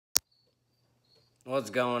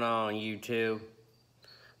What's going on, YouTube?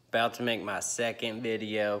 About to make my second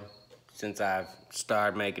video since I've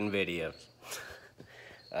started making videos.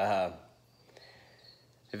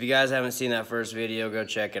 If you guys haven't seen that first video, go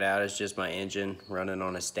check it out. It's just my engine running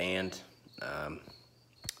on a stand.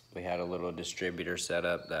 We had a little distributor set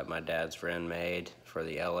up that my dad's friend made for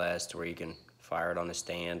the LS to where you can fire it on a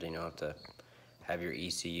stand. You don't have to have your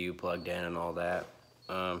ECU plugged in and all that.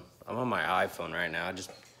 I'm on my iPhone right now. I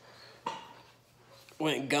just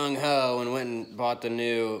went gung-ho and went and bought the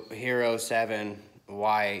new Hero 7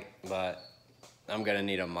 white, but I'm gonna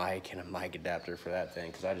need a mic and a mic adapter for that thing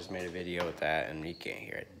because I just made a video with that and you can't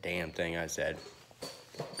hear a damn thing I said.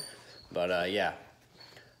 But yeah,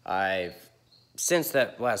 since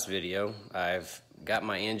that last video, I've got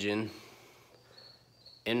my engine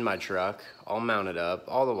in my truck, all mounted up,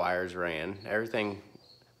 all the wires ran, everything,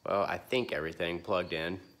 well, I think everything plugged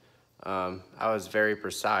in. I was very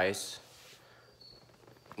precise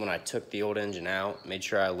when I took the old engine out, made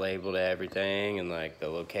sure I labeled everything and like the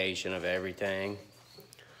location of everything.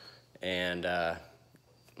 And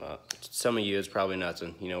well, some of you, it's probably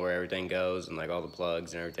nothing. You know where everything goes and like all the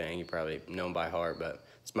plugs and everything. You probably know them by heart, but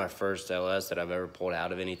it's my first LS that I've ever pulled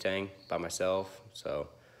out of anything by myself. So,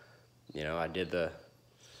 you know, I did the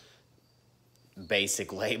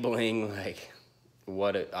basic labeling, like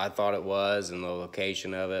what I thought it was and the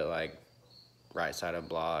location of it, like right side of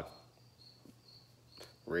block,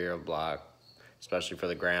 rear of block, especially for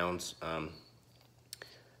the grounds. I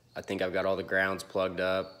think I've got all the grounds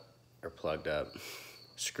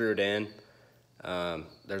screwed in.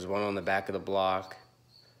 There's one on the back of the block.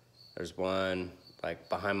 There's one like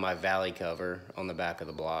behind my valley cover on the back of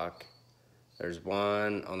the block. There's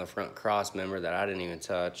one on the front cross member that I didn't even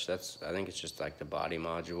touch. I think it's just like the body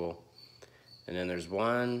module. And then there's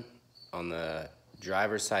one on the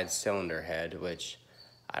driver's side cylinder head, which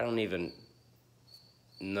I don't even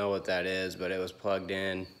know what that is, but it was plugged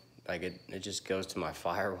in. Like it just goes to my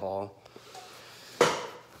firewall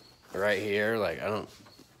right here. Like I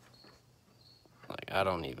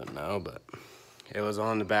don't even know, but it was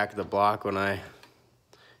on the back of the block when I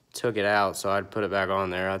took it out, so I'd put it back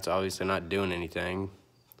on there. That's obviously not doing anything,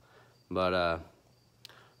 but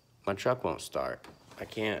my truck won't start. I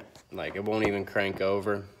can't, like, it won't even crank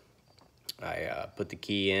over. I put the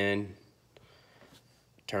key in,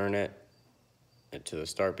 turn it to the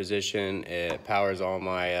start position. It powers all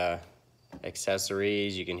my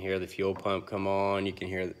accessories. You can hear the fuel pump come on. You can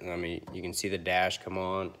hear, I mean, you can see the dash come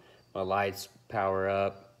on. My lights power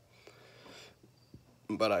up.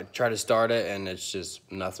 But I try to start it and it's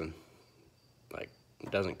just nothing. Like,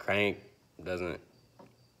 it doesn't crank, doesn't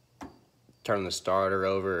turn the starter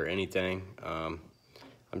over or anything.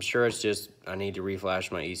 I'm sure it's just I need to reflash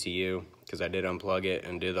my ECU because I did unplug it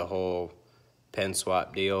and do the whole pin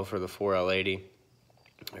swap deal for the 4L80.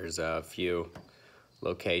 There's a few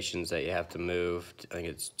locations that you have to move. I think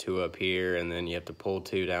it's 2 up here, and then you have to pull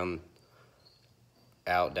 2 down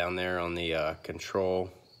there on the control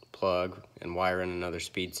plug and wire in another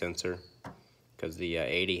speed sensor because the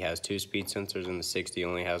 80 has 2 speed sensors and the 60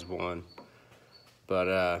 only has 1.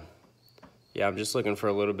 But yeah, I'm just looking for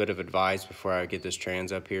a little bit of advice before I get this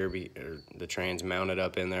trans up here, or the trans mounted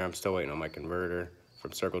up in there. I'm still waiting on my converter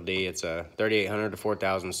from Circle D. It's a 3800 to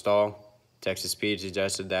 4000 stall. Texas Speed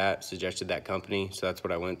suggested that company, so that's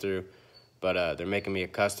what I went through. But they're making me a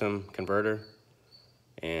custom converter,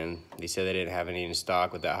 and they said they didn't have any in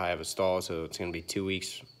stock with that high of a stall, so it's gonna be 2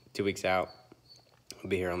 weeks out. I'll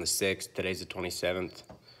be here on the 6th. Today's the 27th.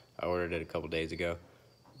 I ordered it a couple days ago,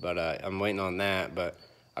 but I'm waiting on that. But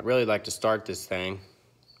I'd really like to start this thing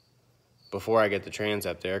before I get the trans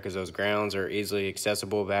up there because those grounds are easily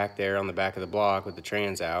accessible back there on the back of the block with the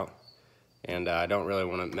trans out. And I don't really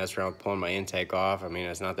want to mess around with pulling my intake off. I mean,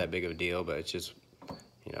 it's not that big of a deal, but it's just,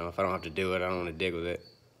 you know, if I don't have to do it, I don't want to dig with it.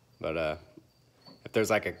 But if there's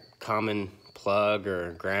like a common plug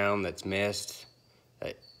or ground that's missed,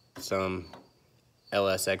 that some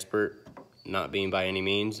LS expert, not being by any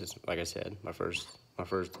means, it's, like I said, my first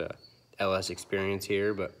LS experience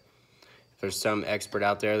here, but if there's some expert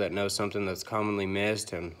out there that knows something that's commonly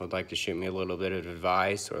missed and would like to shoot me a little bit of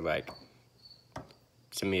advice, or like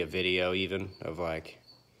send me a video even of like,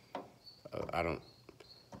 a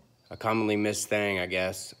commonly missed thing, I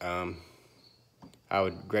guess. I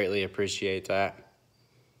would greatly appreciate that.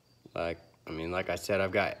 Like, I mean, like I said,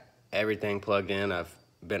 I've got everything plugged in. I've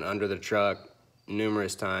been under the truck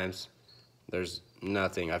numerous times. There's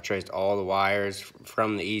nothing. I've traced all the wires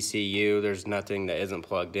from the ECU. There's nothing that isn't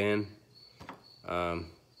plugged in.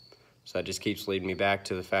 So that just keeps leading me back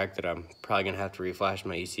to the fact that I'm probably gonna have to reflash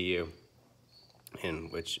my ECU.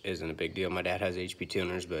 And which isn't a big deal. My dad has HP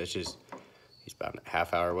tuners, but it's just he's about a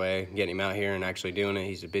half hour away. Getting him out here and actually doing it.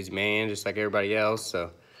 He's a busy man, just like everybody else.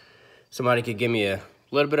 So somebody could give me a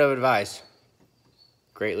little bit of advice,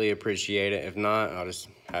 greatly appreciate it. If not, I'll just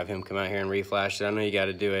have him come out here and reflash it. I know you got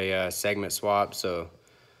to do a segment swap, so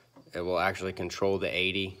it will actually control the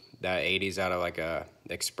 80. That 80's out of like a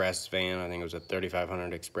express van. I think it was a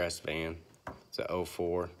 3500 express van. It's a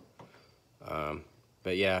 04.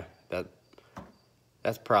 But yeah,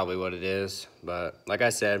 that's probably what it is. But like I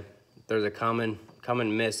said, if there's a common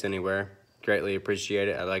miss anywhere, greatly appreciate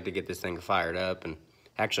it. I'd like to get this thing fired up and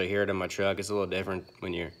actually hear it in my truck. It's a little different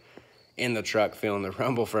when you're in the truck feeling the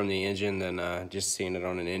rumble from the engine than just seeing it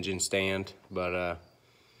on an engine stand. But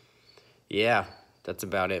yeah, that's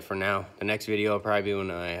about it for now. The next video will probably be when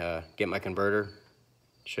I get my converter,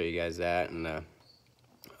 show you guys that, and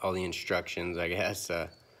all the instructions, I guess,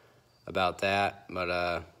 about that.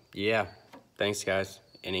 But yeah, thanks guys.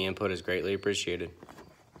 Any input is greatly appreciated.